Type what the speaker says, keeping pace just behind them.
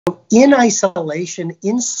in isolation,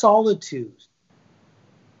 in solitude,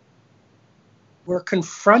 we're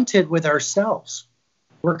confronted with ourselves.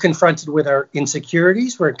 We're confronted with our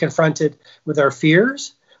insecurities. We're confronted with our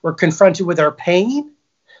fears. We're confronted with our pain.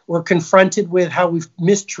 We're confronted with how we've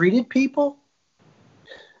mistreated people.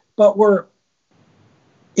 But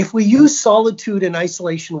if we use solitude and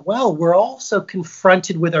isolation well, we're also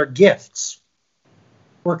confronted with our gifts.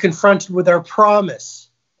 We're confronted with our promise.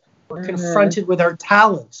 We're confronted with our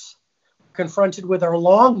talents. We're confronted with our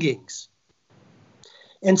longings.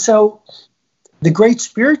 And so the great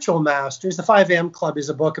spiritual masters, the 5 a.m. Club is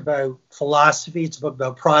a book about philosophy. It's a book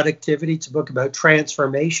about productivity. It's a book about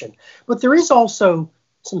transformation. But there is also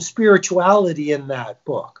some spirituality in that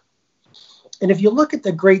book. And if you look at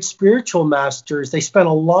the great spiritual masters, they spent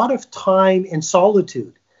a lot of time in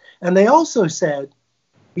solitude. And they also said,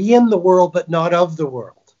 be in the world, but not of the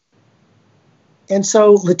world. And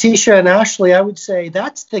so, Letitia and Ashley, I would say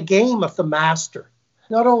that's the game of the master.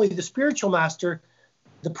 Not only the spiritual master,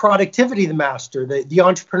 the productivity the master, the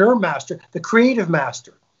entrepreneur master, the creative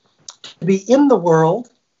master. To be in the world,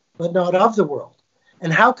 but not of the world.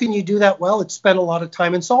 And how can you do that? Well, it's spend a lot of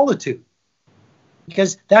time in solitude.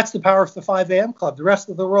 Because that's the power of the 5 a.m. Club. The rest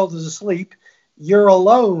of the world is asleep. You're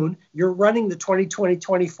alone. You're running the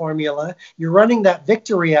 20-20-20 formula. You're running that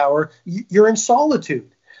victory hour. You're in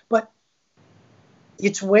solitude. But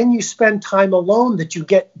it's when you spend time alone that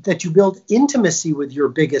you build intimacy with your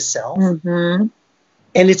biggest self. Mm-hmm.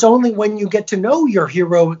 And it's only when you get to know your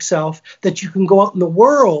heroic self that you can go out in the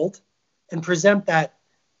world and present that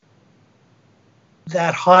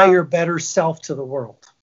higher, better self to the world.